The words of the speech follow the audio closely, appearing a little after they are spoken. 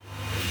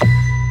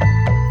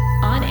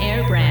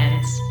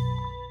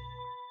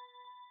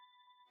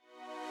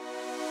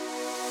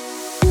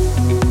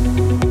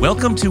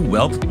Welcome to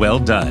Wealth Well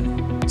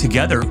Done.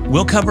 Together,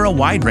 we'll cover a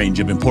wide range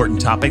of important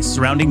topics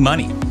surrounding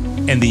money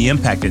and the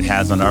impact it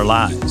has on our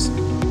lives.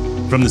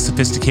 From the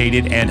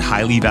sophisticated and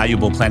highly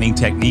valuable planning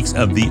techniques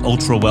of the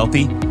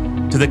ultra-wealthy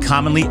to the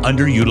commonly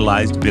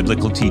underutilized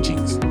biblical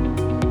teachings.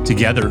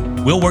 Together,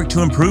 we'll work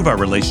to improve our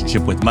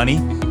relationship with money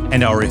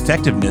and our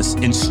effectiveness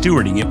in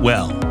stewarding it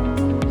well.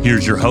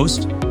 Here's your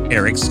host,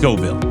 Eric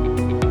Scovill.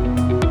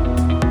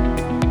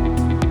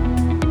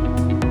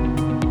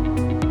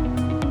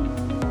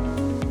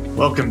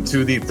 Welcome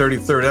to the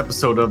 33rd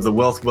episode of the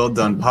Wealth Well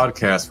Done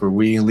podcast, where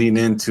we lean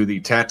into the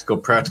tactical,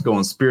 practical,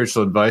 and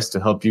spiritual advice to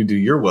help you do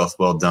your wealth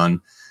well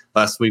done.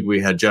 Last week, we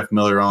had Jeff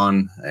Miller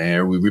on,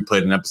 and we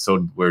replayed an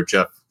episode where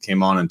Jeff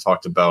came on and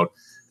talked about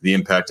the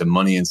impact of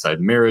money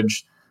inside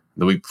marriage.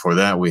 The week before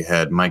that, we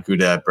had Mike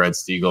Gudat, Brad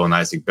Stiegel, and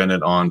Isaac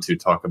Bennett on to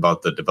talk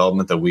about the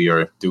development that we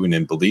are doing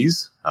in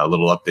Belize. A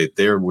little update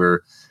there.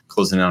 We're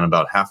closing on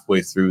about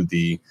halfway through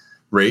the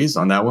raise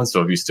on that one.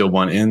 So if you still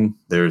want in,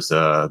 there's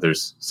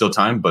still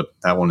time, but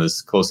that one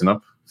is closing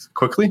up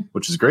quickly,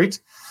 which is great.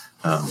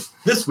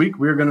 This week,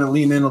 we're going to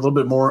lean in a little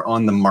bit more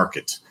on the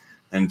market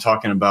and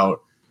talking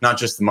about not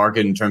just the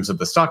market in terms of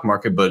the stock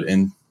market, but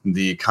in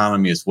the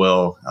economy as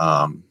well.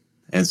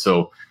 And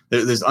so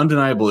there's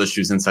undeniable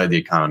issues inside the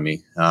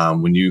economy.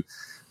 When you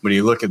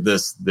look at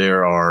this,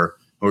 we're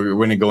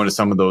going to go into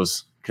some of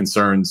those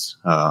concerns,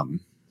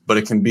 but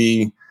it can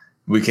be,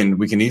 we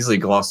can easily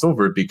gloss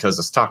over it because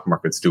the stock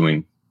market's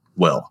doing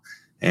well.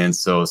 And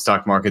so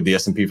stock market, the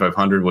S&P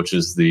 500, which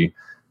is the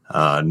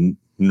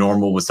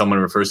normal, when someone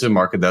refers to the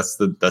market, that's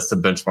the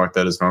benchmark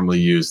that is normally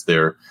used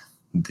there.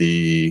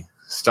 The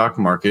stock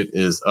market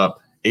is up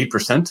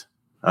 8%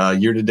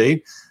 year to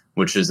date,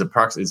 which is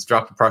it's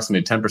dropped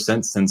approximately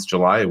 10% since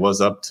July. It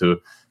was up to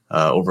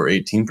over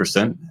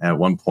 18% at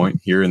one point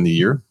here in the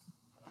year.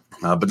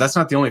 But that's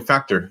not the only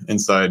factor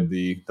inside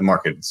the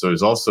market. So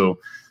there's also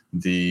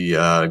the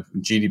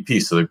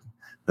GDP, so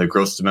the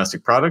gross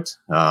domestic product.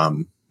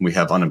 We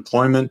have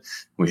unemployment,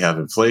 we have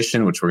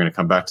inflation, which we're going to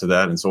come back to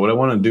that. And so what I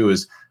want to do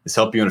is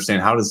help you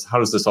understand how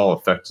does this all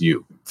affect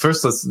you.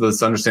 First,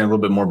 let's understand a little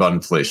bit more about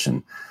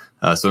inflation.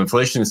 So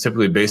inflation is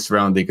typically based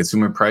around the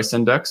consumer price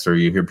index, or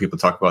you hear people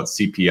talk about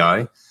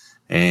CPI,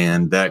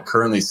 and that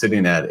currently is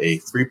sitting at a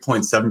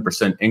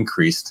 3.7%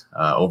 increase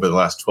over the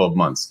last 12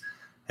 months.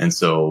 And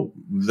so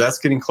that's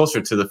getting closer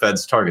to the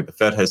Fed's target. The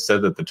Fed has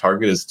said that the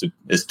target is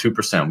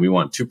 2%. We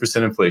want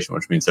 2% inflation,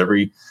 which means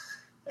every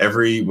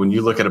when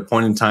you look at a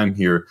point in time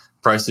here,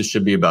 prices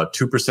should be about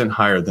 2%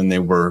 higher than they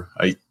were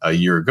a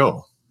year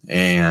ago.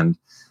 And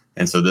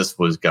so this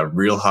got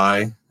real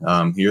high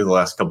here the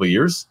last couple of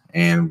years,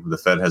 and the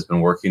Fed has been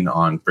working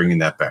on bringing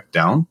that back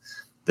down.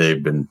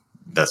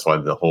 That's why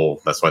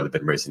they've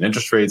been raising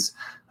interest rates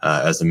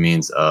as a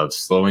means of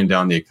slowing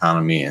down the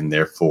economy and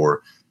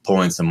therefore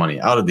pulling some money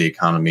out of the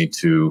economy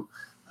to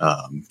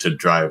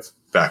drive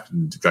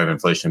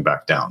inflation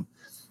back down.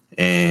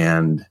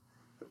 And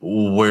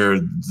where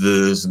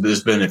there's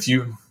been, if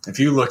you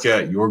look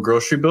at your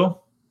grocery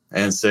bill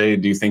and say,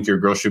 do you think your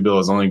grocery bill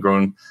has only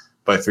grown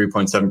by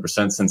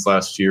 3.7% since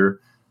last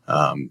year?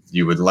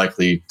 You would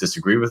likely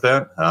disagree with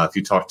that. If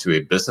you talk to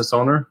a business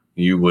owner,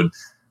 you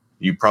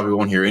probably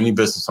won't hear any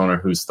business owner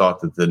who's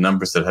thought that the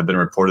numbers that have been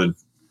reported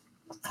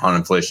on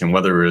inflation,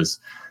 whether it is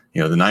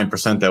the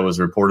 9% that was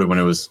reported when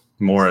it was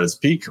more at its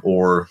peak,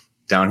 or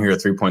down here at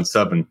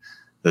 3.7,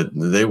 that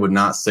they would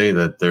not say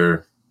that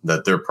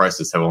their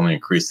prices have only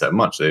increased that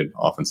much. They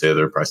often say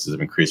their prices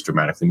have increased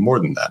dramatically more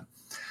than that.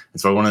 And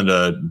so what I wanted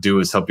to do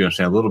is help you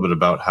understand a little bit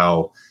about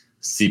how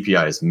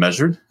CPI is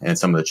measured and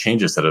some of the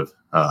changes that have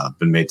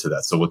been made to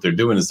that. So what they're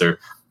doing is they're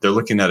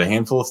looking at a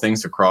handful of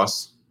things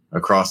across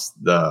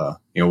the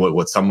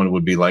what someone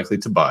would be likely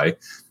to buy,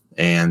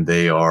 and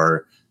they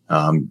are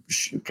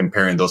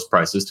comparing those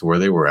prices to where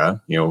they were at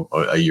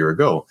a year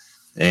ago.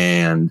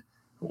 And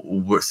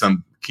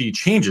some key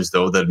changes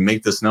though that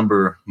make this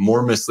number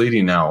more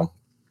misleading now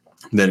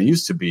than it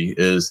used to be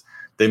is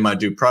they might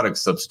do product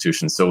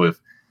substitution. So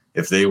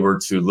if they were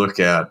to look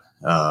at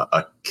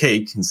a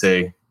cake and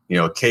say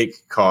a cake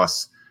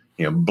costs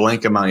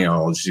blank amount,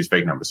 I'll just use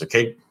fake numbers. A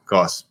cake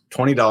costs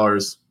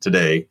 $20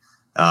 today,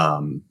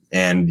 and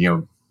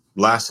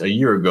a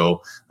year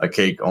ago, a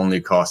cake only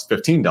cost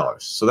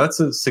 $15. So that's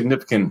a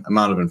significant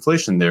amount of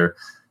inflation there.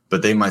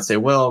 But they might say,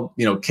 well,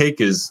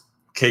 cake is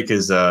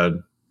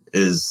kind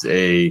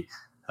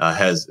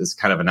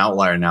of an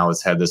outlier now.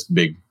 It's had this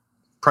big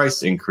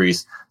price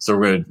increase. So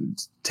we're going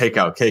to take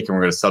out cake and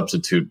we're going to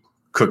substitute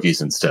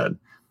cookies instead.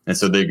 And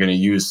so they're going to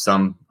use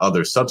some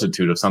other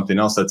substitute of something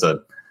else that's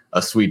a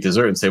sweet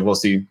dessert and say, well,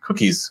 see,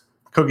 cookies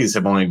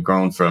have only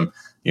grown from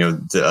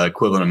the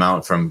equivalent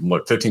amount from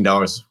what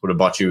 $15 would have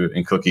bought you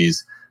in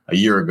cookies a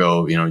year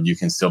ago. You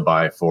can still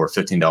buy for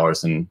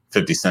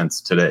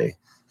 $15.50 today.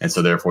 And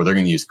so therefore they're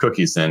going to use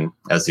cookies then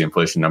as the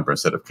inflation number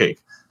instead of cake.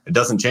 It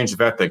doesn't change the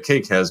fact that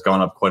cake has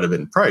gone up quite a bit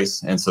in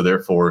price. And so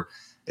therefore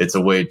it's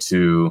a way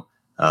to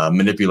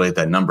manipulate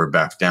that number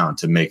back down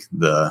to make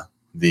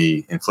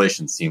the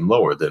inflation seem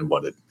lower than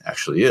what it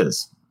actually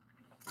is.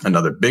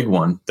 Another big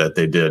one that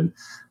they did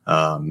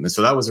And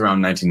so that was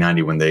around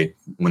 1990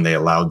 when they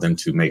allowed them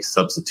to make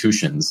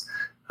substitutions,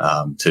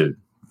 to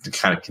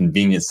kind of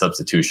convenient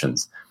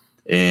substitutions.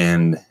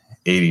 In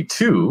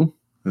 82,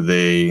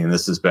 and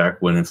this is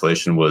back when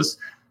inflation was,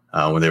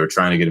 when they were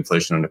trying to get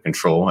inflation under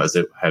control as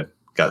it had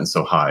gotten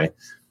so high,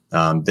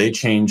 they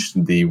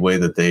changed the way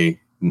that they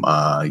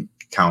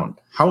count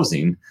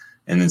housing.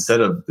 And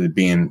instead of it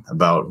being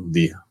about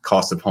the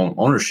cost of home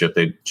ownership,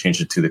 they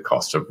changed it to the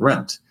cost of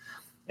rent.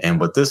 And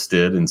what this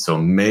did, and so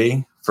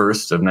May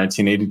 1st of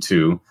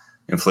 1982,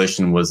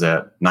 inflation was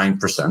at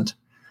 9%.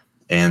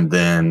 And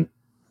then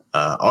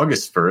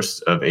August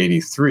 1st of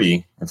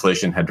 83,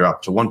 inflation had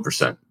dropped to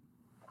 1%.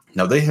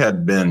 Now, they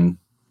had been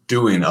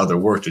doing other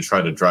work to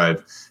try to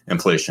drive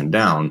inflation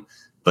down,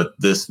 but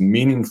this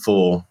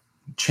meaningful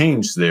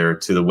change there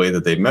to the way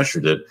that they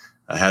measured it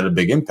had a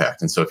big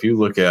impact. And so if you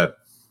look at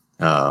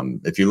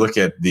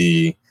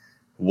the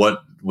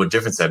what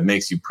difference that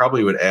makes, you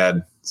probably would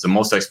add, so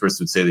most experts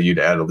would say that you'd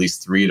add at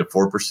least 3 to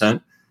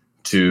 4%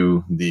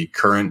 to the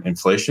current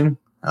inflation.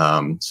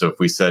 So if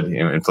we said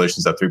inflation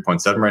is at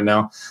 3.7 right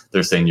now,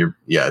 they're saying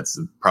it's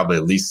probably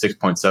at least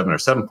 6.7 or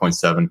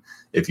 7.7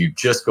 if you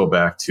just go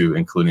back to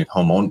including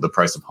the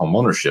price of home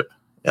ownership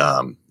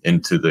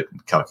into the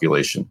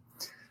calculation.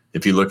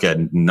 If you look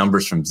at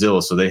numbers from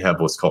Zillow, so they have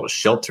what's called a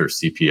shelter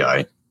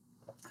CPI,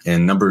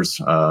 and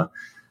numbers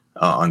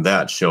on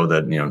that show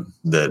that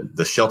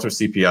the shelter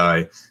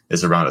CPI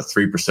is around a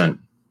 3%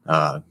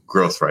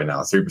 growth right now,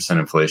 3%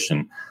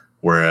 inflation.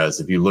 Whereas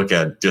if you look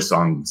at just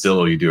on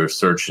Zillow, you do a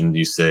search and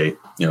you say,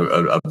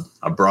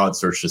 a broad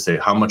search to say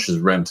how much has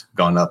rent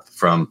gone up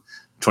from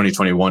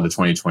 2021 to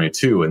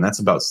 2022, and that's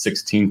about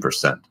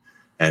 16%,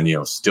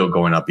 and still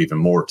going up even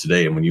more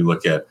today. And when you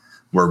look at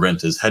where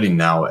rent is heading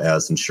now,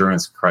 as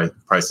insurance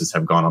prices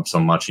have gone up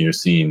so much, and you're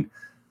seeing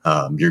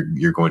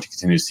you're going to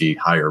continue to see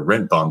higher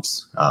rent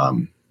bumps.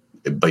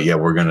 But yeah,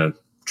 we're going to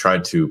try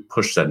to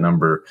push that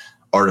number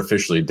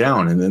artificially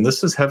down, and then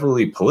this is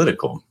heavily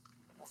political.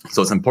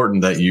 So it's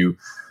important that you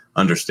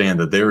understand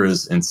that there are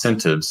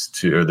incentives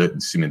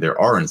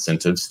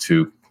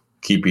to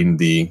keeping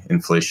the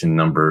inflation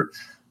number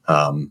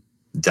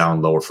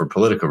down lower for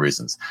political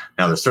reasons.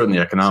 Now, there's certainly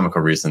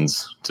economical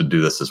reasons to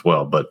do this as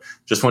well, but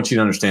just want you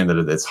to understand that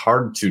it's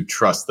hard to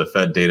trust the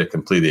Fed data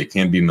completely. It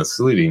can be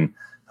misleading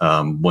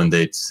when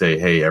they say,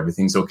 hey,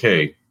 everything's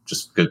okay,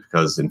 just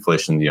because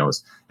inflation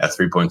is at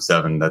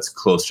 3.7, that's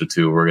close to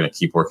 2, we're going to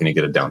keep working to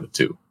get it down to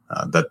 2.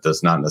 That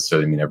does not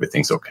necessarily mean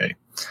everything's okay.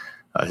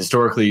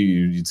 Historically,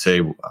 you'd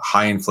say a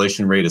high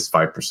inflation rate is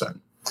 5%.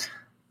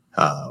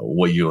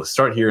 What you'll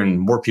start hearing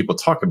more people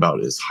talk about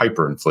is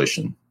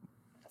hyperinflation.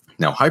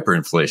 Now,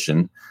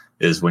 hyperinflation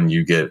is when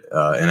you get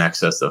in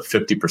excess of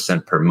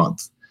 50% per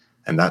month.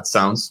 And that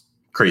sounds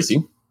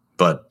crazy,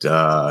 but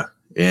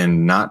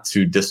in not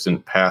too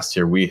distant past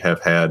here, we have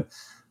had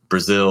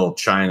Brazil,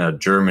 China,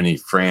 Germany,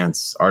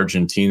 France,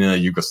 Argentina,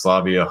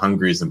 Yugoslavia,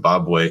 Hungary,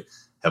 Zimbabwe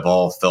have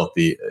all felt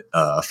the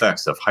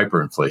effects of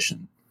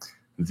hyperinflation.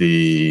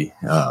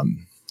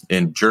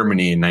 In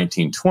Germany in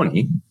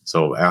 1920,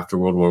 so after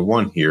World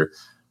War I here,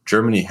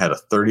 Germany had a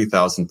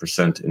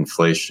 30,000%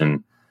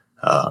 inflation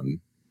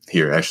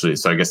here. Actually,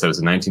 so I guess that was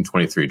in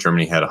 1923.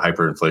 Germany had a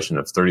hyperinflation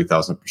of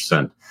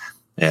 30,000%.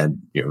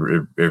 And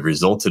it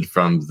resulted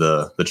from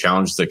the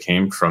challenges that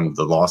came from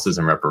the losses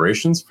and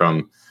reparations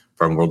from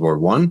World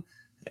War I.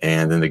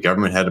 And then the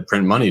government had to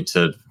print money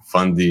to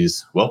fund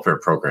these welfare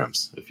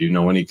programs. If you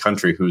know any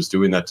country who's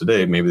doing that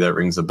today, maybe that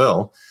rings a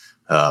bell.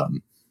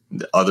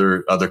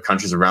 Other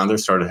countries around there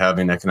started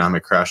having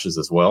economic crashes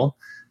as well.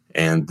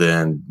 And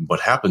then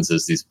what happens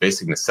is these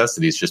basic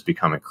necessities just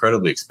become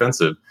incredibly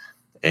expensive,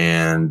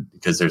 and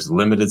because there's a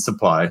limited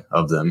supply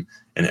of them,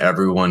 and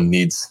everyone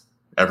needs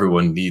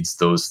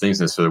those things,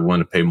 and so they're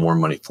willing to pay more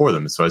money for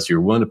them. And so as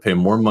you're willing to pay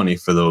more money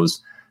for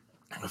those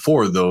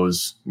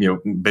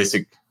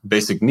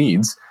basic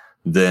needs,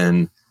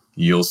 then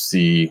you'll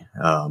see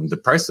the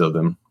price of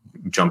them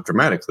jump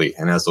dramatically.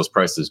 And as those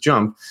prices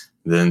jump,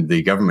 then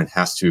the government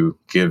has to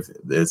give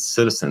its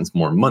citizens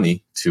more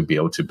money to be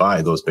able to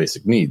buy those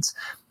basic needs.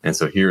 And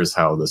so here's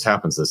how this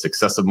happens. This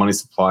excessive money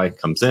supply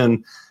comes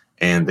in,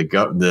 and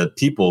the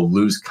people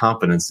lose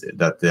confidence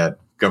that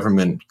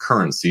government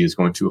currency is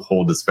going to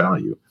hold its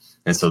value.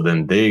 And so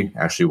then they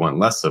actually want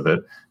less of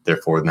it.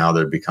 Therefore, now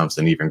there becomes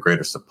an even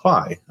greater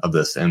supply of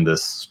this, and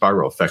this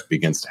spiral effect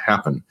begins to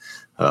happen.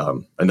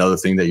 Another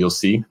thing that you'll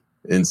see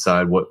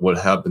inside what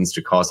happens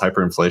to cause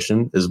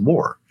hyperinflation is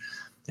war.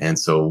 And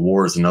so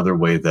war is another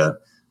way that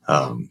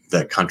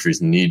that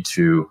countries need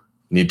to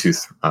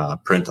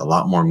print a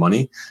lot more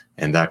money,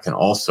 and that can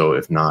also,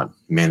 if not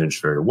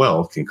managed very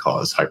well, can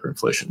cause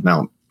hyperinflation.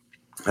 Now,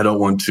 I don't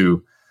want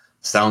to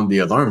sound the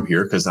alarm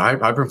here, because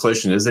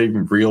hyperinflation is a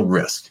real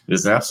risk. It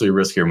is absolutely a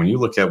risk here. When you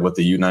look at what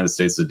the United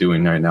States is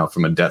doing right now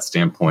from a debt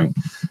standpoint,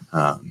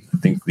 I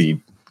think the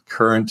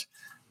current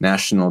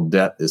national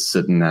debt is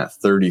sitting at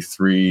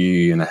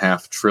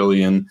 $33.5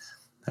 trillion.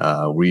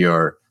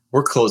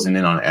 We're closing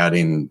in on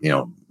adding,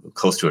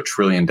 close to $1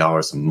 trillion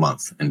a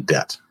month in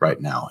debt right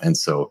now. And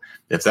so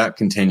if that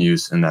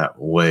continues in that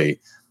way,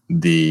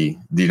 the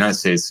United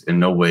States in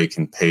no way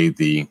can pay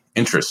the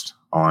interest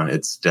on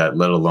its debt,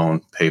 let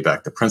alone pay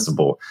back the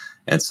principal.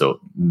 And so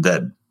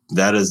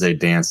that is a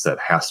dance that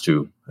has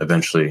to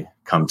eventually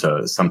come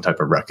to some type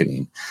of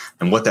reckoning.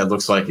 And what that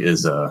looks like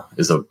is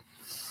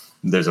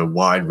there's a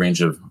wide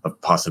range of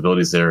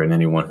possibilities there. And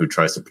anyone who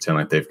tries to pretend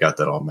like they've got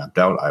that all mapped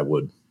out, I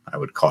would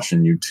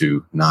caution you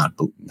to not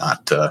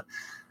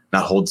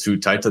hold too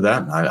tight to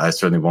that. I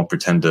certainly won't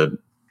pretend to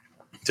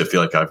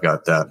feel like I've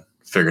got that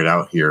figured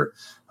out here.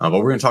 But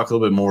we're going to talk a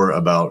little bit more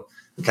about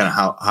kind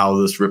of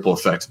how this ripple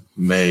effect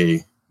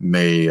may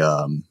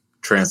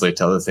translate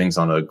to other things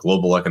on a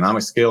global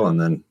economic scale, and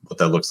then what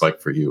that looks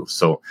like for you.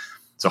 So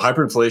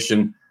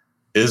hyperinflation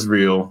is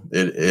real.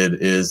 It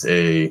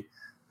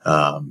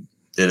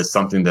is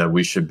something that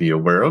we should be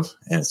aware of,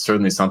 and it's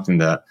certainly something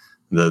that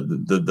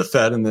the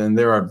Fed, and then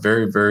there are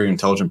very, very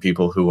intelligent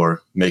people who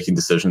are making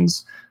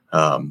decisions.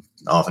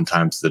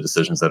 Oftentimes, the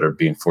decisions that are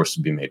being forced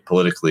to be made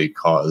politically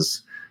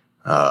cause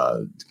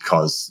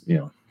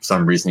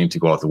some reasoning to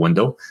go out the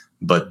window.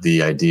 But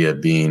the idea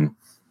being,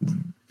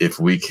 if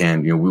we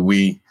can,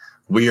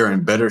 we are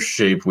in better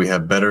shape. We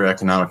have better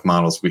economic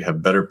models. We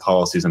have better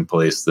policies in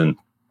place than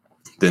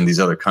these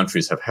other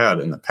countries have had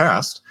in the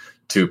past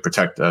to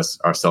protect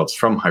ourselves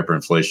from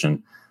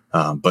hyperinflation.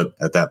 But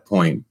at that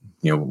point,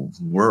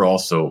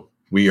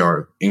 we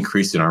are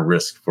increasing our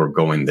risk for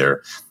going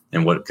there.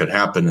 And what could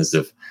happen is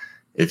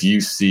if you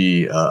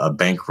see a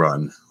bank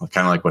run,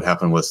 kind of like what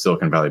happened with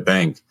Silicon Valley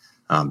Bank,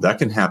 that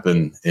can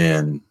happen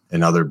in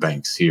other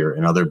banks here,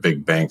 in other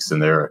big banks.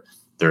 And there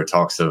are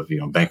talks of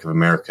Bank of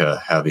America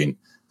having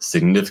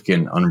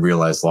significant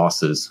unrealized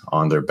losses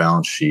on their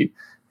balance sheet.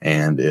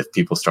 And if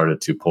people started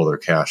to pull their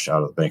cash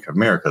out of Bank of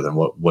America, then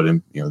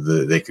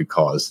they could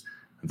cause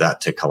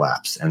that to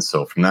collapse. And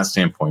so from that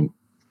standpoint,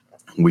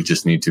 we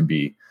just need to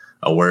be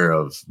aware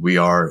of, we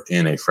are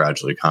in a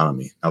fragile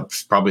economy. Now,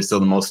 it's probably still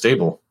the most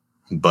stable,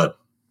 but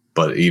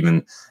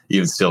even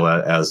still,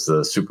 as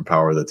the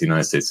superpower that the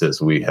United States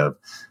is, we have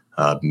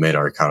made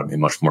our economy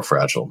much more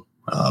fragile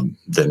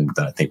than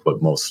I think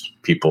what most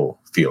people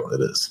feel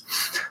it is.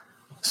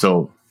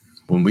 So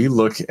when we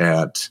look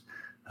at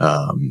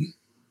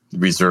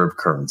reserve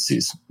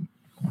currencies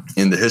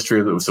in the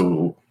history of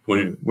so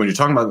when you're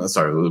talking about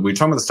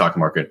the stock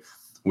market,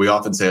 we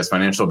often say as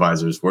financial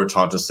advisors, we're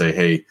taught to say,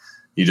 hey,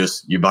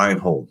 you buy and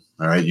hold.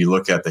 All right. You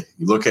look at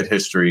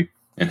history,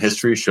 and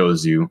history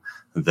shows you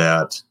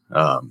that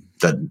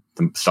the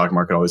stock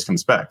market always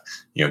comes back.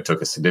 It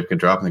took a significant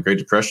drop in the Great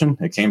Depression.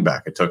 It came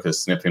back. It took a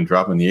significant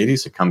drop in the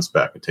 80s. It comes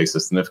back. It takes a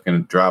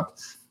significant drop,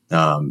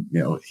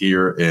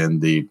 here in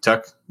the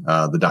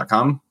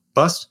 .com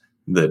bust,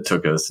 that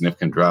took a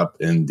significant drop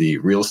in the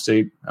real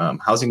estate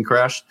housing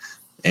crash,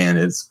 and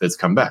it's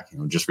come back.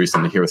 Just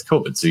recently here with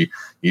COVID. So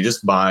you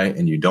just buy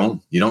and you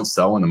don't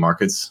sell when the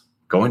market's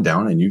going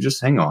down, and you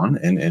just hang on,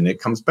 and it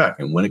comes back.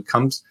 And when it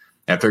comes,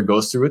 after it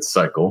goes through its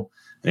cycle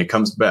and it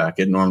comes back,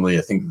 it normally,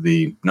 I think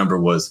the number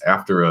was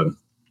after a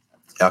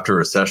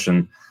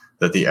recession,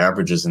 that the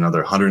average is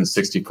another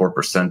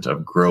 164%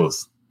 of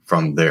growth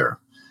from there.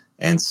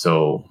 And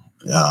so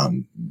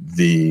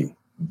the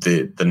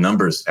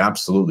numbers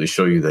absolutely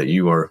show you that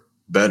you are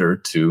better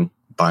to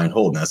buy and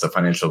hold. And as a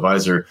financial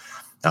advisor,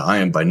 I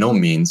am by no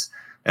means,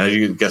 and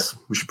I guess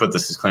we should put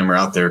this disclaimer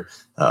out there,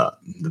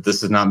 that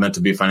this is not meant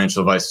to be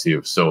financial advice to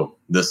you. So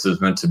this is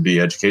meant to be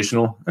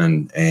educational,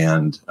 and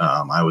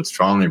I would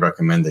strongly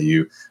recommend that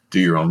you do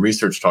your own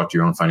research, talk to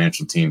your own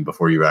financial team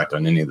before you act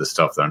on any of the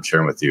stuff that I'm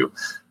sharing with you.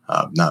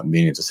 Not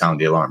meaning to sound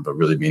the alarm, but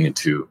really meaning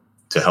to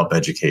help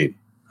educate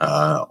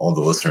all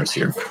the listeners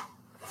here.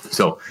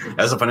 So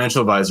as a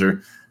financial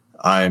advisor,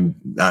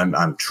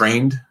 I'm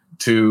trained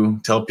to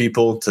tell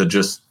people to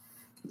just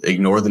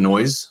ignore the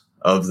noise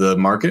of the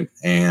market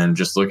and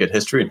just look at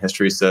history. And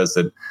history says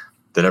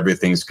that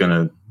everything's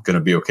gonna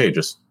be okay.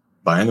 Just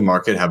buy in the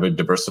market, have a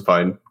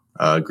diversified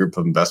group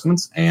of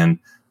investments, and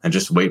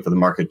just wait for the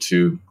market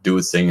to do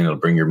its thing, and it'll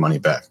bring your money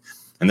back.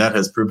 And that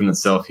has proven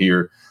itself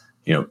here,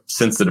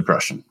 since the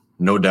Depression.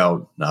 No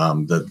doubt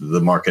that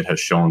the market has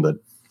shown that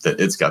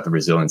it's got the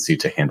resiliency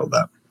to handle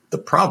that. The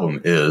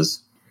problem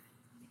is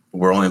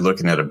we're only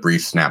looking at a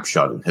brief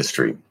snapshot in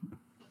history.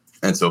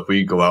 And so if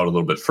we go out a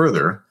little bit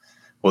further,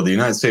 well, the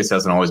United States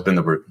hasn't always been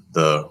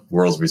the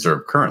world's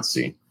reserve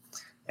currency.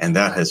 And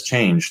that has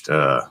changed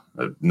a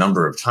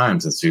number of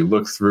times. And so you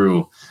look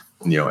through,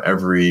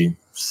 every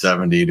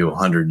 70 to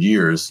 100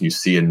 years, you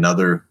see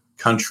another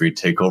country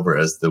take over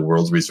as the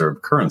world's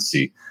reserve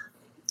currency.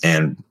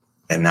 And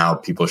now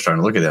people are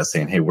starting to look at that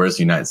saying, hey, where's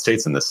the United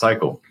States in this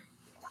cycle?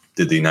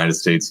 Did the United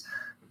States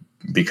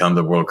become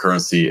the world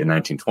currency in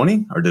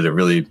 1920, or did it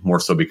really more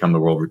so become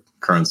the world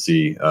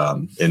currency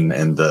in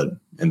the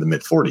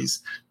mid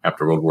 40s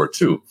after World War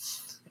II?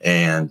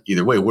 And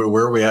either way,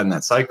 where are we at in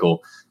that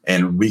cycle?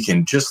 And we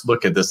can just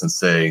look at this and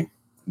say,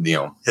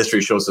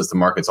 history shows us the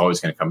market's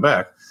always going to come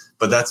back,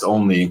 but that's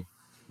only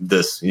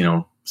this,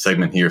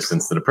 segment here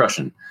since the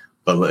Depression.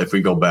 But if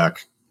we go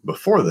back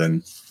before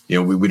then,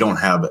 we don't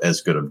have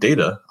as good of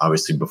data.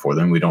 Obviously, before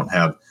then, we don't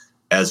have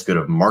as good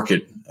of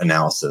market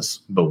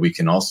analysis, but we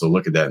can also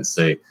look at that and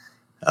say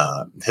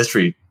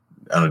history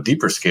on a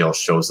deeper scale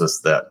shows us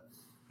that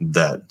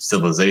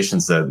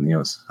civilizations that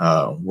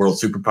world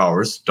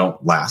superpowers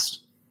don't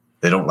last.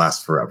 They don't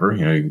last forever.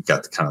 You've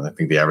got I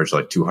think the average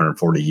like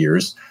 240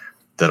 years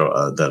that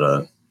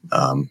a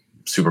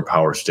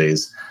superpower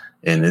stays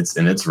in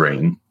its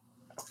reign.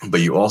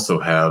 But you also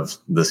have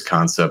this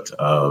concept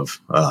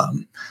of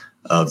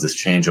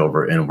this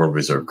changeover in world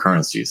reserve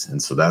currencies,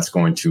 and so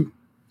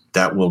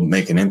that will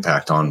make an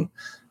impact on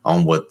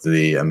what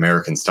the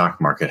American stock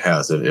market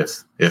has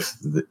if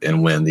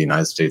and when the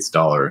United States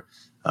dollar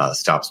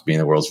stops being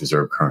the world's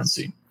reserve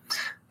currency.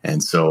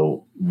 And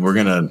so we're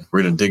gonna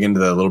dig into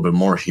that a little bit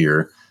more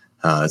here.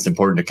 It's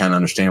important to kind of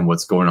understand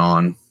what's going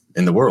on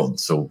in the world.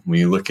 So when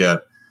you look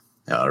at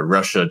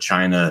Russia,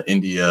 China,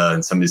 India,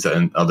 and some of these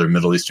other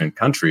Middle Eastern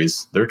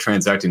countries, they're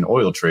transacting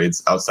oil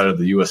trades outside of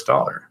the U.S.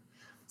 dollar.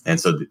 And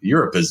so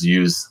Europe has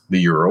used the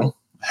euro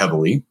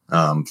heavily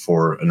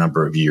for a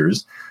number of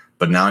years.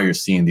 But now you're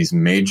seeing these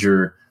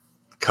major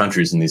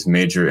countries and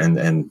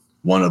and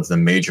one of the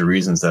major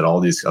reasons that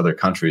all these other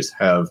countries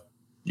have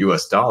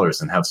U.S.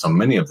 dollars and have so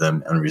many of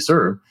them in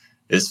reserve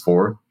is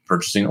for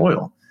purchasing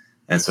oil.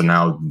 And so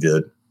now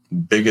the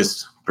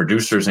biggest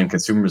producers and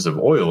consumers of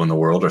oil in the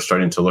world are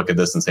starting to look at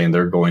this and saying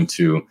they're going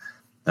to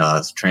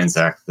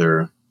transact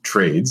their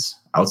trades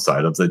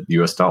outside of the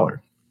U.S.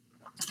 dollar.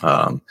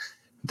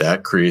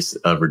 That creates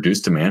a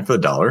reduced demand for the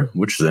dollar,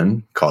 which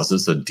then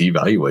causes a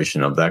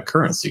devaluation of that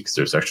currency because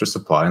there's extra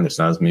supply and there's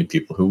not as many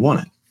people who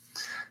want it.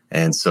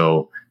 And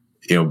so,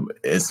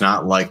 it's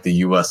not like the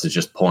U.S. is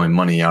just pulling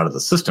money out of the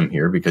system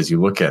here, because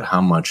you look at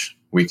how much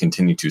we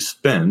continue to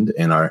spend,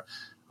 and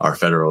our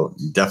federal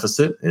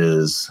deficit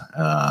is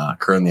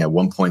currently at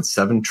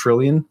 $1.7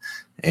 trillion,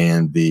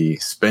 and the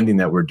spending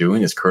that we're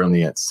doing is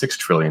currently at $6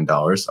 trillion.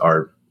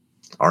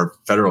 Our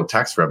federal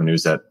tax revenue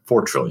is at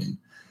 $4 trillion.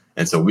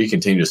 And so we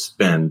continue to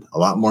spend a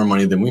lot more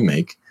money than we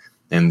make,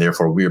 and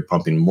therefore we are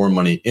pumping more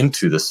money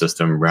into the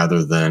system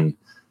rather than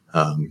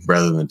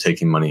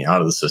taking money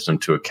out of the system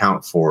to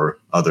account for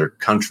other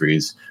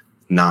countries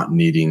not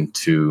needing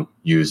to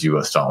use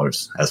U.S.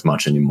 dollars as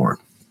much anymore.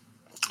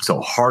 So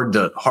hard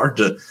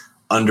to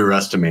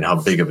underestimate how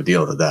big of a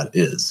deal that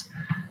is.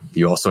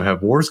 You also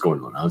have wars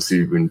going on.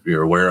 Obviously,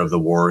 you're aware of the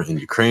war in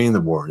Ukraine,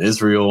 the war in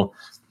Israel.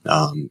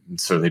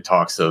 Certainly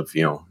talks of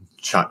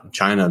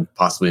China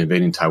possibly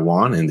invading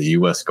Taiwan and the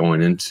U.S.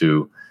 going in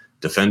to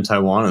defend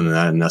Taiwan, and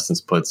that in essence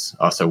puts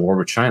us at war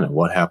with China.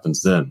 What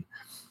happens then?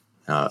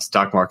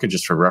 Stock market,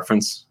 just for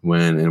reference,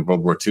 when in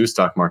World War II,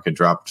 stock market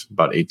dropped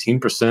about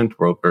 18%.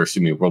 World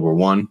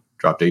War I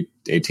dropped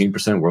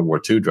 18%. World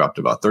War II dropped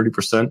about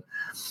 30%.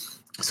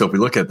 So if we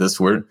look at this,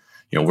 where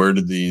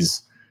did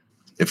these?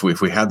 If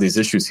we had these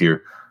issues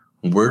here,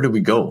 where do we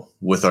go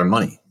with our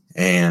money?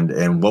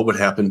 And what would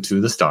happen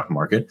to the stock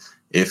market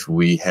if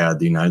we had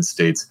the United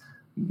States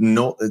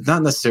not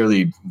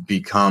necessarily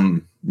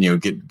become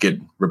get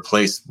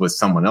replaced with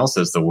someone else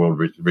as the world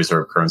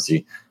reserve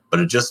currency, but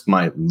it just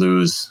might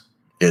lose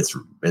its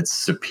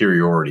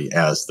superiority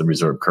as the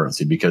reserve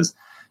currency, because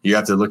you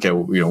have to look at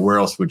where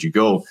else would you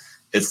go.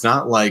 It's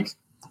not like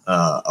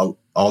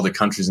all the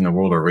countries in the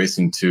world are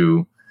racing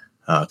to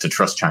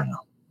trust China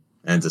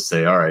and to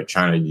say, all right,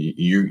 China,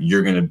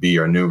 you're going to be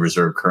our new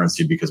reserve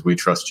currency because we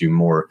trust you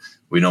more.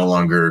 We no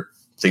longer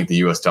think the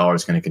U.S. dollar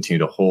is going to continue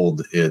to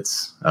hold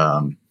its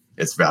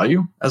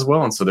value as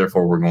well, and so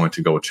therefore we're going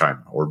to go with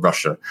China or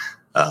Russia.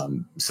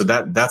 So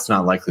that's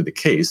not likely the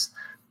case.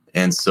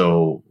 And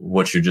so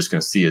what you're just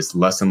going to see is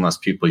less and less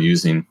people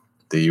using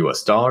the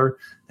U.S. dollar,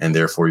 and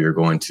therefore you're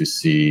going to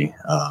see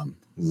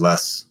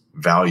less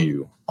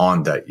value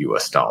on that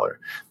U.S. dollar.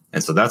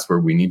 And so that's where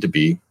we need to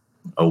be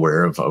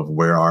aware of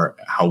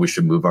how we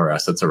should move our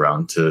assets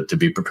around to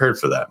be prepared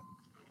for that.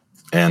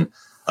 And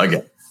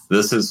again,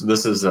 this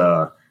is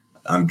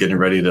I'm getting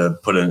ready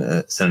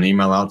to send an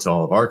email out to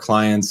all of our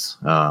clients.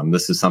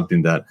 This is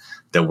something that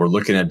we're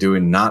looking at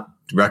doing, not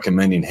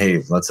recommending,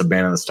 hey, let's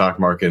abandon the stock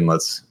market and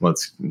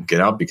let's get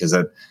out, because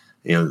that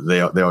they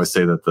always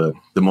say that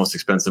the most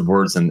expensive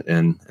words in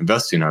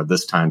investing are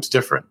 "this time's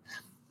different,"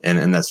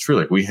 and that's true.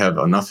 Like, we have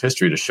enough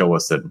history to show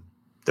us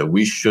that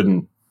we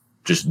shouldn't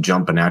just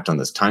jump and act on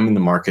this. Timing the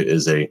market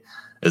is a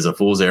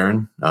fool's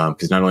errand,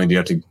 because not only do you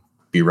have to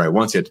be right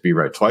once, you have to be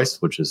right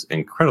twice, which is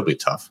incredibly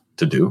tough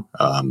to do.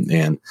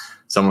 And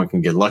someone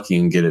can get lucky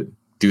and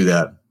do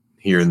that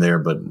here and there,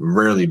 but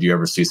rarely do you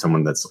ever see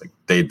someone that's like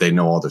they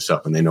know all their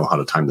stuff and they know how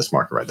to time this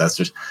market right.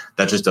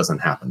 That just doesn't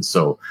happen.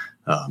 So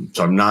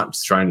I'm not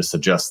trying to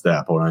suggest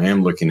that, but what I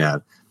am looking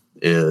at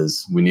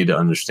is we need to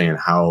understand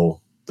how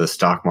the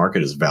stock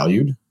market is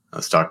valued.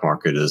 The stock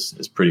market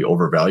is pretty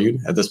overvalued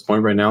at this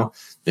point right now.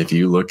 If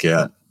you look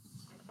at,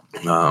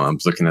 I'm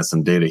looking at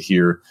some data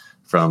here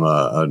from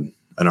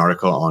an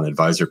article on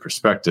Advisor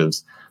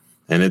Perspectives,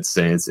 and it's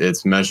saying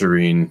it's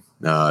measuring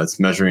a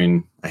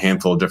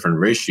handful of different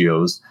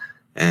ratios,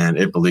 and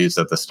it believes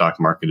that the stock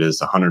market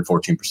is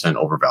 114%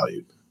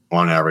 overvalued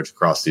on average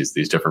across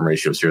these different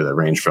ratios here that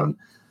range from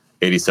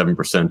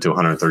 87% to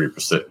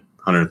 130%.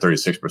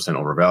 136%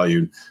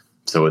 overvalued.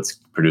 So it's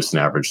produced an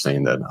average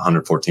saying that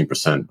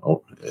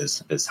 114%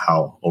 is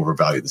how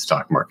overvalued the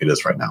stock market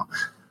is right now.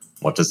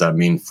 What does that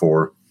mean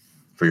for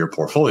your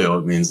portfolio?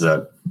 It means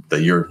that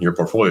your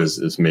portfolio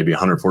is maybe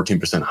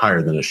 114%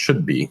 higher than it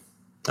should be,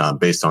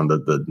 based on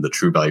the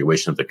true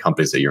valuation of the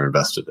companies that you're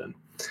invested in.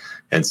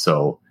 And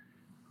so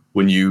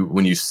when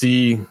you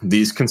see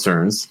these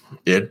concerns,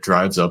 it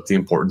drives up the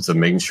importance of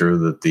making sure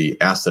that the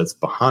assets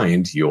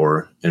behind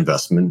your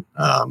investment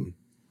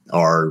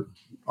are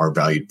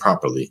valued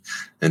properly.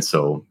 And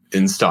so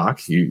in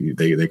stock,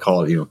 they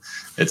call it,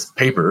 it's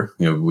paper.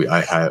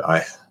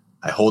 I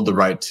hold the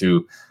right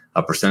to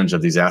a percentage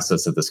of these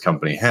assets that this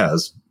company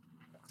has.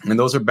 And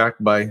those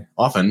are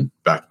often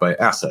backed by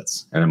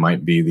assets. And it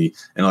might be the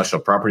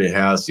intellectual property it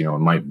has, it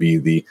might be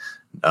the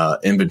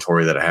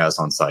inventory that it has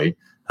on site.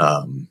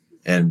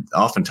 And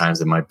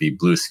oftentimes it might be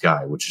blue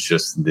sky, which is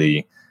just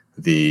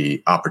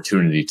the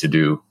opportunity to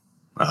do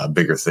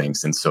bigger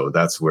things. And so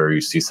that's where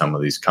you see some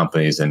of these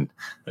companies, and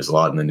there's a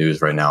lot in the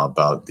news right now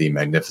about the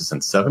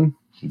Magnificent Seven,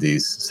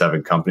 these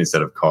 7 companies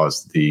that have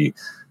caused the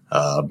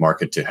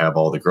market to have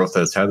all the growth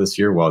that it's had this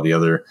year, while the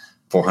other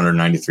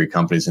 493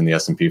 companies in the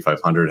S&P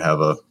 500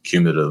 have a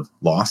cumulative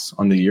loss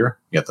on the year,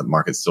 yet the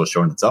market's still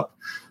showing it's up.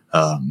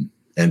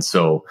 And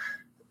so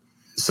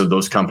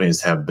those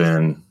companies have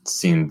been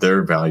seeing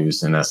their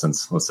values, in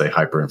essence, let's say,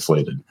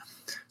 hyperinflated.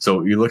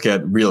 So you look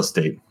at real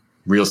estate.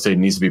 Real estate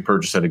needs to be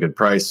purchased at a good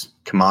price.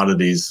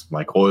 Commodities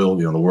like oil,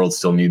 the world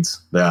still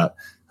needs that.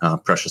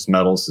 Precious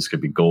metals, this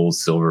could be gold,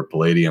 silver,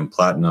 palladium,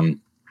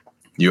 platinum.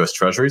 US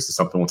Treasuries is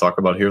something we'll talk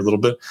about here a little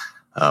bit.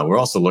 We're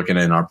also looking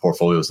in our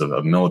portfolios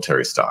of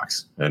military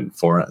stocks, and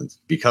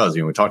because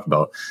we talked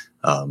about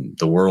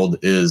the world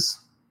is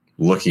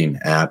looking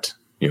at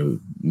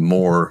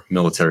more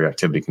military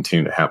activity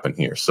continuing to happen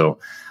here. So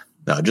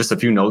just a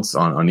few notes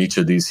on each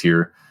of these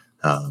here.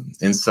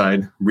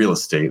 Inside real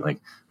estate, like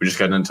we just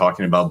got done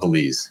talking about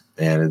Belize,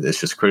 and it's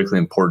just critically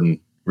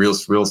important. Real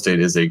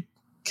estate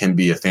can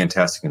be a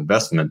fantastic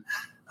investment,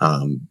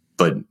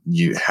 but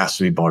you have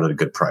to be bought at a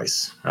good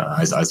price.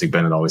 As Isaac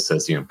Bennett always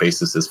says,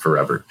 basis is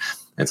forever.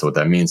 And so what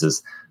that means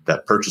is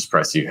that purchase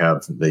price you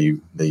have, that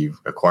you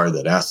acquired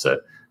that asset,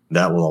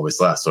 that will always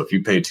last. So if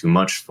you pay too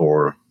much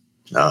for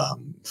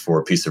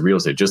a piece of real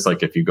estate, just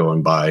like if you go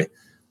and buy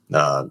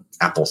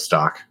Apple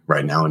stock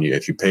right now, and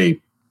if you pay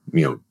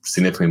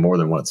significantly more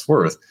than what it's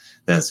worth,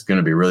 then it's going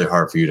to be really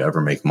hard for you to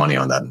ever make money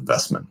on that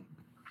investment.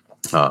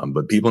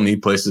 But people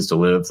need places to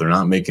live. They're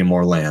not making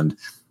more land.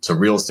 So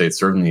real estate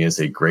certainly is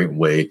a great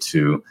way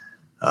to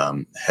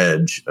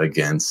hedge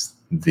against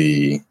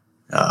the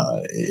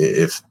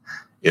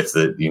if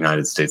the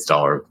United States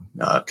dollar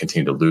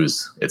continue to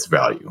lose its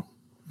value.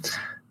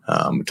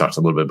 We talked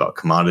a little bit about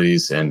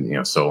commodities,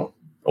 and so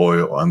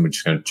oil. I'm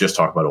just going to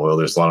talk about oil.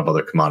 There's a lot of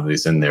other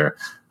commodities in there,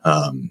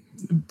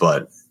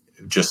 but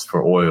just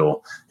for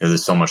oil,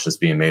 there's so much that's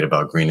being made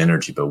about green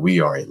energy, but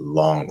we are a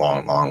long,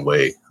 long, long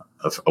way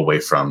away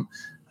from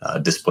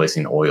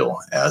displacing oil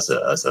as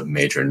a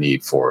major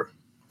need for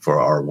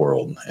our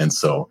world. And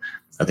so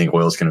I think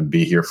oil is going to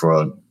be here for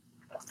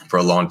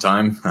a long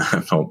time.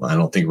 I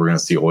don't think we're going to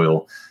see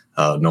oil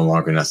no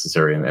longer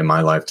necessary in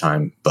my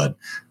lifetime. But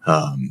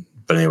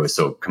anyway,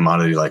 so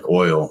commodity like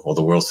oil, well,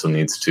 the world still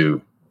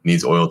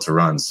needs oil to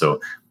run.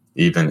 So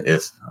even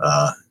if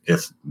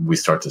we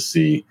start to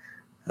see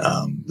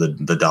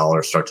the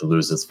dollar start to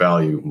lose its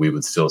value, we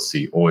would still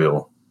see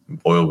oil.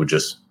 Oil would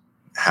just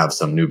have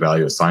some new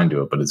value assigned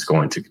to it, but it's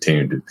going to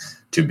continue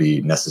to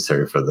be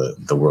necessary for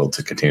the world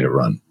to continue to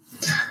run.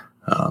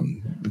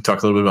 We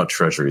talk a little bit about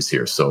treasuries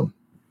here. So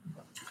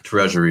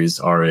treasuries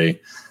are a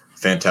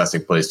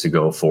fantastic place to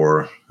go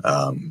for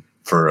a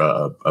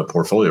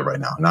portfolio right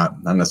now.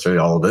 Not necessarily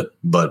all of it,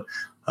 but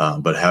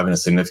having a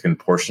significant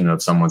portion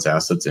of someone's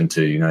assets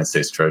into United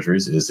States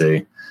treasuries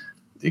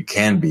it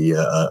can be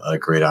a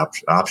great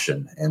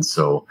option. And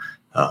so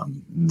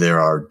there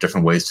are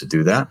different ways to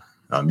do that.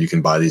 You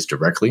can buy these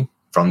directly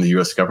from the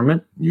U.S.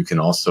 government. You can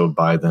also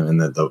buy them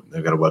they've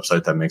got a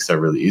website that makes that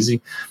really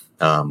easy.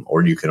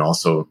 Or you can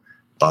also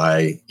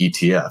buy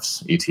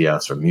ETFs.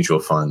 ETFs are mutual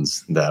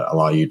funds that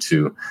allow you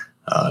to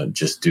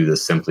just do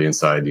this simply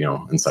inside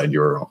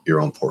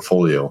your own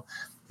portfolio.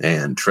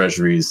 And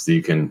treasuries,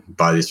 you can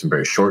buy these from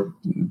very short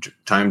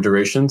time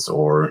durations,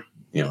 or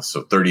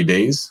 30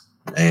 days,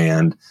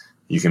 and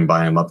you can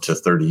buy them up to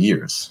 30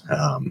 years.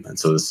 And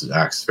so this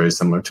acts very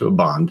similar to a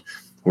bond,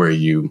 where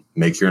you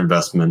make your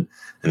investment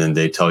and then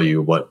they tell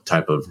you what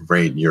type of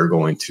rate you're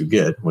going to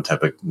get, what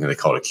type of, they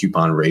call it a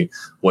coupon rate,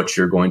 what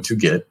you're going to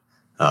get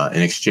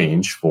in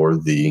exchange for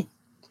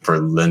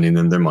lending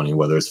them their money,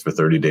 whether it's for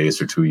 30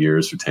 days or 2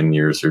 years or 10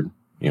 years or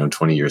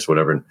 20 years,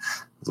 whatever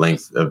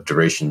length of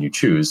duration you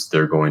choose,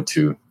 they're going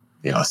to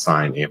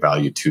assign a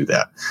value to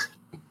that.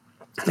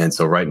 And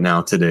so right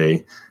now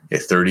today, a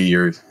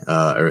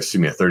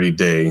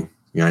 30-day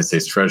United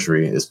States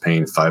Treasury is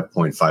paying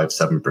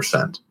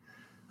 5.57%.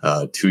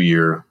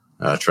 2-year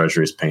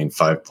Treasury is paying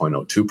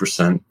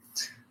 5.02%.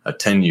 A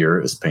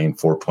 10-year is paying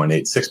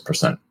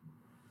 4.86%.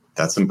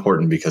 That's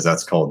important because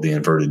that's called the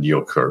inverted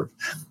yield curve.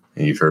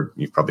 and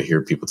you've probably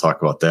heard people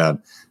talk about that.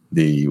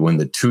 When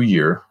the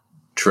 2-year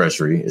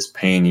Treasury is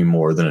paying you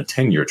more than a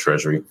 10-year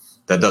Treasury,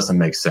 that doesn't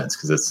make sense,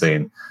 because it's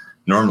saying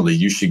normally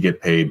you should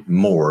get paid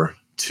more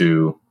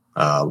to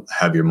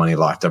have your money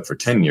locked up for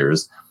 10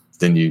 years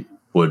than you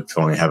would to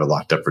only have it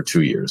locked up for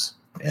 2 years.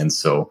 And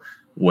so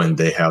when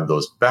they have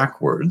those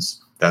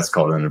backwards, that's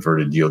called an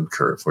inverted yield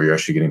curve, where you're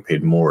actually getting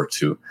paid more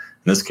to, in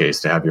this case,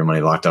 to have your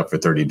money locked up for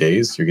 30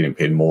 days, you're getting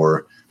paid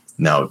more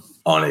now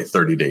on a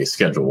 30-day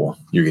schedule.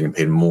 You're getting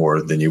paid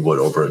more than you would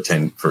over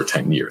for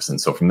 10 years. And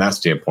so from that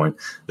standpoint,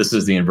 this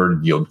is the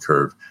inverted yield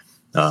curve.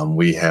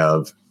 We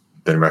have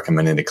been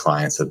recommending to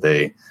clients that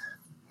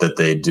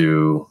they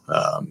do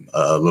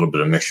a little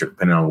bit of mixture,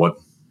 depending on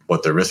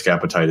what their risk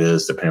appetite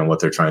is, depending on what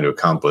they're trying to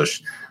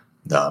accomplish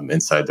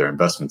inside their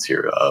investments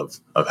here, of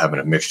having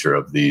a mixture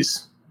of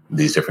these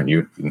different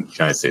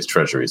United States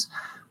Treasuries,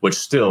 which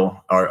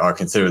still are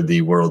considered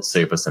the world's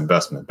safest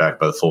investment,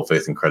 backed by the full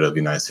faith and credit of the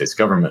United States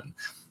government.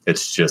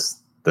 It's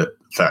just the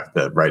fact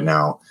that right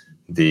now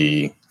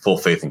the full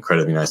faith and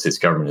credit of the United States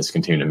government is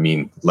continuing to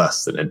mean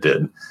less than it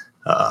did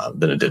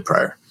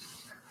prior.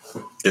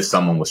 If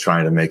someone was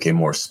trying to make a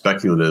more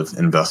speculative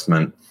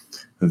investment,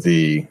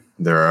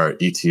 there are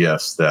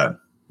ETFs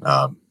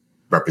that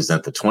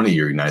represent the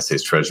 20-year United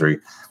States Treasury,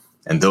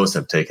 and those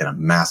have taken a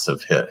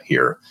massive hit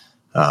here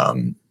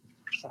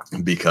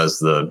because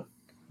the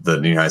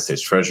United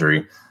States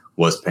Treasury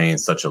was paying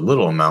such a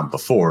little amount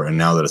before, and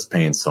now that it's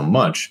paying so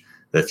much,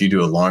 that if you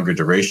do a longer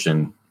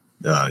duration,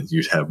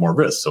 you'd have more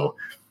risk. So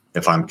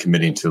if I'm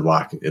committing to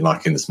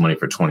locking this money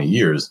for 20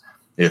 years,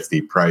 if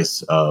the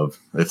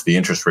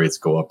interest rates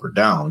go up or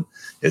down,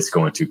 it's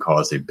going to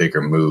cause a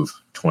bigger move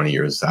 20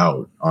 years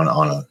out on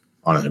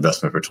an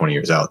investment for 20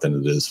 years out than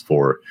it is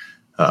for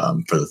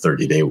the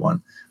 30-day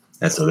one.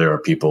 And so there are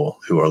people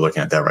who are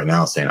looking at that right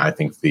now saying, I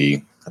think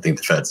the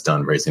Fed's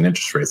done raising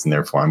interest rates, and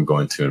therefore I'm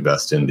going to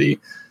invest in the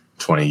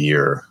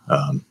 20-year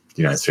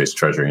United States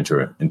Treasury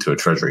into a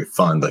Treasury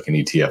fund like an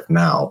ETF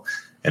now,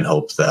 and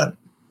hope that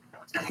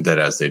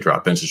as they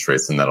drop interest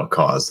rates, then that'll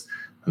cause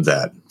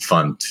that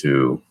fund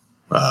to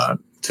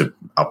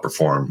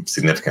outperform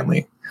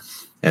significantly.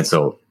 And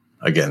so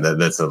again,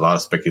 that's a lot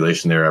of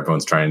speculation there.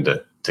 Everyone's trying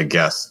to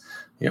guess,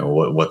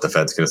 what the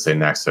Fed's going to say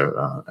next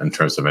in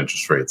terms of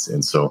interest rates.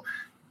 And so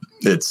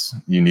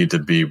you need to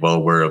be well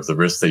aware of the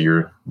risk that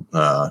you're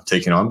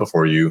taking on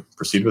before you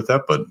proceed with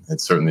that. But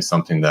it's certainly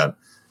something that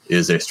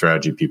is a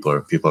strategy people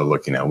are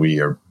looking at. We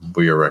are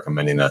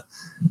recommending a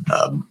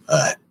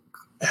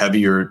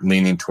heavier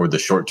leaning toward the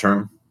short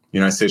term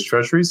United States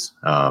Treasuries,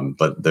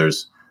 but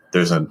there's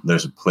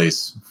a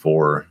place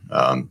for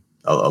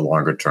a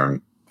longer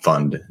term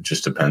fund. It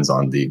just depends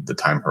on the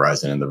time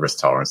horizon and the risk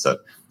tolerance that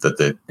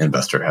the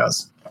investor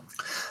has.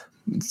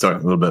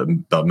 Talk a little bit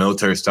about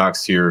military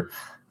stocks here.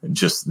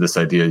 Just this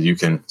idea you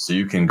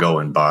can go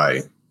and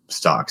buy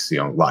stocks.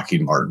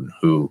 Lockheed Martin,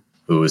 who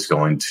is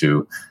going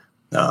to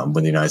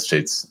when the United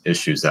States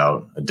issues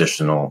out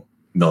additional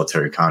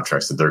military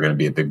contracts, that they're going to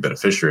be a big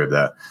beneficiary of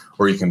that.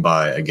 Or you can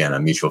buy, again, a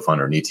mutual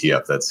fund or an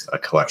ETF that's a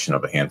collection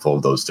of a handful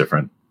of those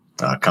different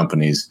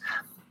companies.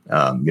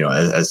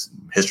 As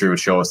history would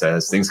show us,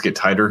 as things get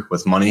tighter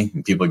with money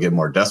and people get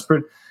more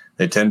desperate,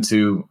 they tend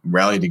to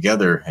rally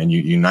together and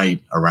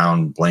unite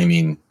around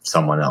blaming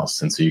someone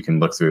else. And so you can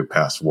look through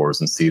past wars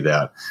and see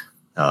that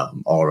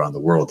all around the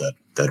world,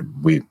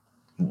 that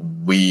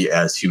we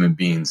as human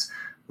beings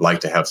like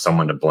to have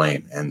someone to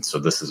blame. And so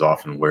this is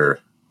often where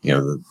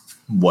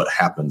what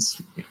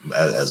happens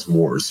as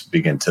wars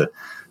begin to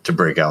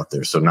break out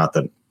there. So not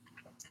that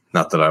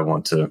I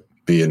want to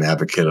be an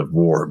advocate of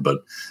war,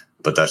 but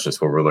that's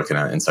just what we're looking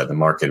at inside the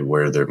market,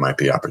 where there might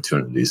be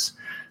opportunities.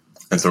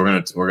 And so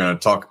we're gonna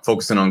talk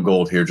focusing on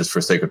gold here just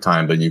for sake of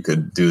time, but you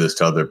could do this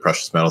to other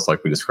precious metals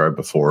like we described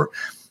before.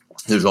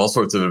 There's all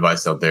sorts of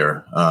advice out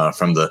there,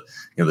 from the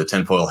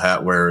tinfoil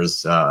hat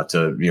wearers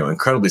to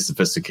incredibly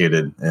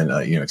sophisticated and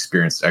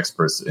experienced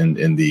experts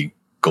in the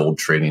gold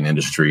trading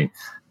industry.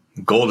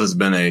 Gold has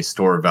been a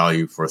store of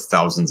value for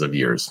thousands of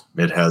years.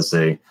 It has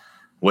a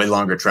way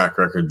longer track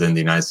record than the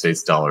United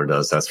States dollar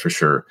does, that's for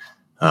sure.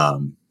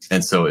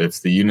 And so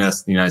if the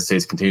United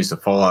States continues to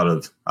fall out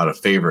of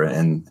favor,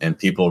 and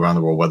people around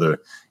the world,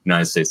 whether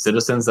United States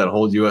citizens that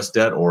hold U.S.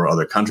 debt or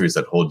other countries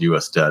that hold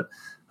U.S. debt,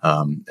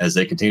 as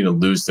they continue to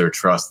lose their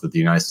trust that the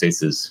United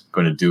States is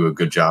going to do a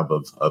good job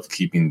of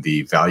keeping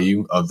the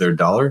value of their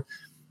dollar,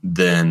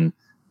 then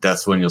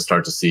that's when you'll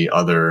start to see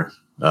other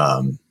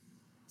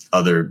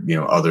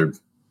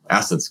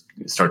assets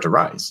start to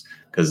rise,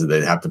 because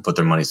they have to put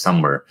their money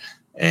somewhere.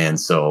 And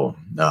so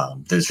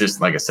there's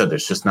just, like I said,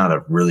 there's just not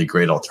a really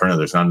great alternative.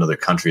 There's not another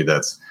country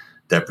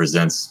that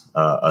presents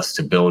a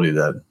stability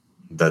that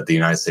the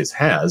United States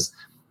has.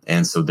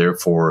 And so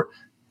therefore,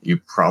 you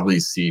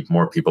probably see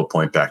more people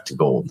point back to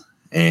gold.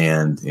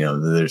 And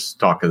there's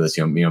talk of this,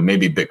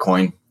 maybe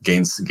Bitcoin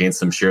gains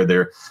some share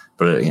there,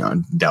 but I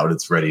doubt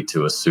it's ready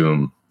to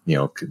assume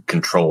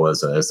control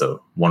as a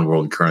one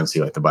world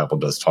currency like the Bible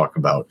does talk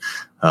about.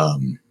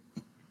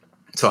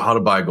 So how to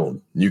buy gold?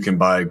 You can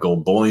buy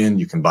gold bullion,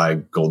 you can buy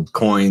gold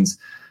coins,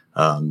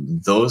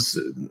 Those,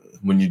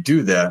 when you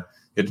do that,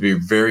 you have to be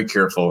very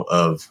careful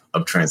of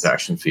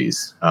transaction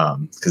fees,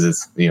 because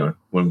it's,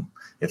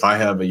 if I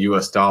have a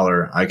US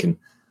dollar, I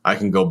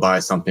can go buy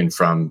something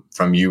from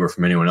you or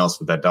from anyone else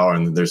with that dollar,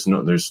 and there's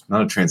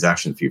not a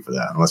transaction fee for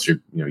that unless you're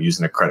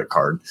using a credit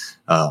card.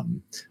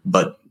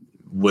 But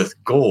with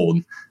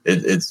gold,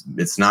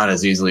 it's not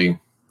as easily.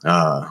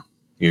 The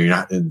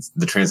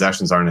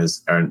transactions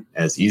aren't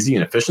as easy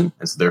and efficient,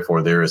 and so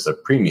therefore there is a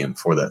premium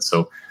for that.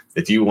 So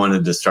if you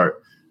wanted to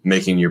start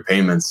making your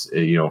payments,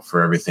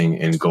 for everything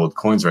in gold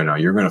coins right now,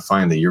 you're going to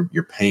find that you're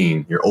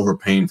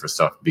overpaying for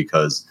stuff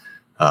because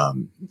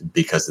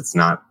it's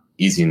not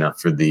easy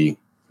enough for the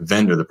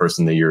vendor, the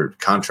person that you're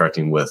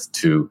contracting with,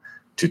 to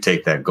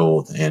take that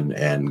gold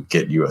and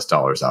get US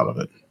dollars out of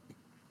it.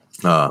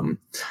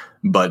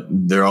 But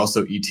there are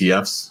also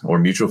ETFs or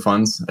mutual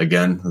funds,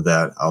 again,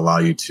 that allow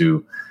you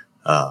to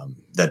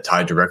that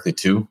tie directly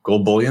to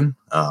gold bullion.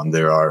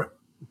 There are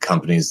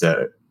companies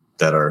that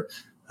are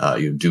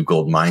do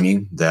gold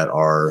mining that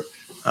are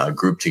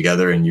grouped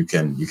together, and you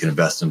can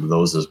invest into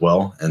those as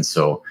well. And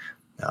so,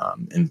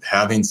 and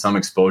having some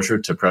exposure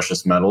to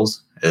precious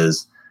metals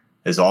is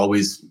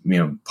always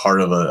part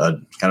of a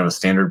kind of a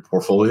standard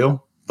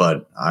portfolio.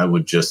 But I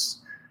would just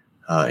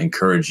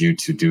encourage you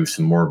to do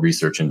some more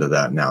research into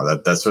that now.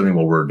 That's certainly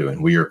what we're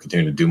doing. We are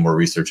continuing to do more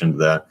research into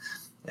that,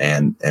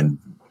 and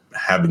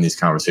having these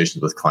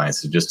conversations with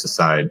clients to just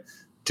decide,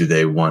 do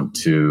they want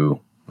to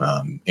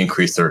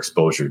increase their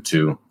exposure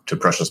to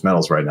precious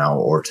metals right now,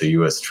 or to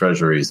US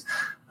Treasuries,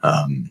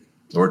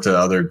 or to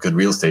other good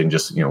real estate, and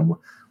just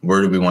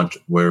where do we want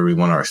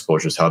our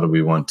exposures? How do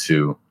we want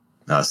to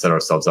set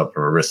ourselves up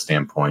from a risk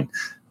standpoint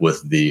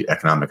with the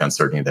economic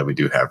uncertainty that we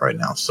do have right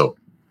now? So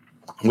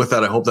with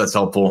that, I hope that's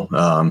helpful.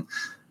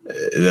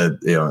 That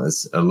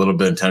it's a little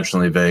bit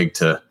intentionally vague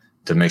to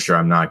make sure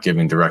I'm not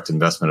giving direct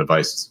investment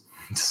advice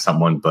to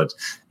someone, but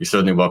you're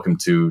certainly welcome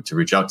to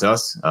reach out to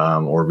us,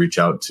 or reach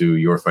out to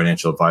your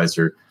financial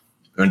advisor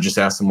and just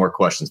ask some more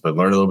questions, but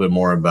learn a little bit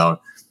more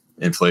about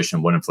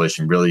inflation, what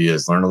inflation really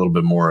is, learn a little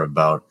bit more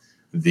about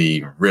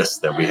the risks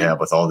that we have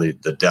with all the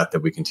debt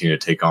that we continue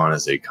to take on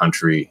as a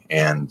country,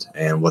 and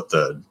what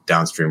the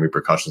downstream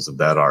repercussions of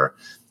that are,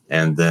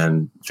 and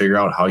then figure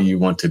out how you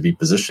want to be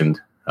positioned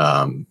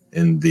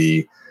in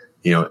these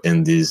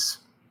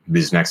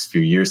next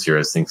few years here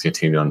as things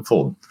continue to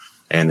unfold.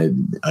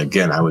 And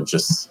again, I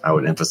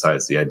would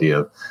emphasize the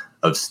idea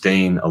of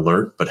staying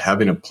alert, but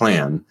having a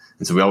plan.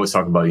 And so we always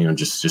talk about,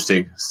 just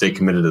stay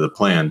committed to the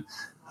plan.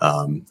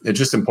 It's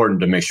just important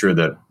to make sure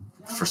that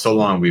for so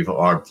long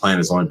our plan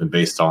has only been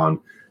based on,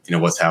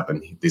 what's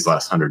happened these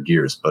last 100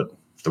 years, but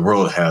the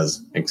world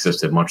has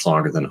existed much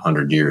longer than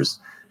 100 years.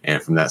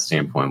 And from that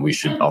standpoint, we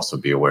should also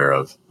be aware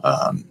of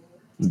how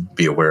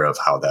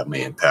that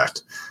may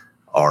impact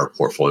our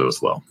portfolio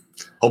as well.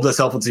 Hope that's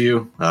helpful to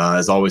you.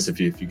 As always, if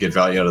you get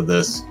value out of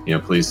this,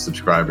 please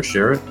subscribe or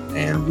share it,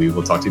 and we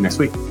will talk to you next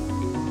week.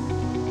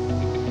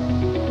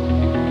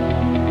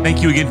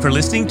 Thank you again for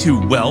listening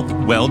to Wealth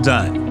Well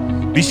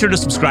Done. Be sure to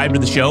subscribe to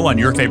the show on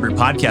your favorite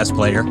podcast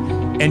player,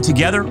 and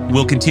together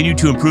we'll continue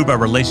to improve our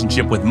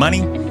relationship with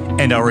money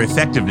and our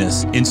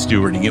effectiveness in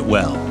stewarding it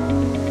well.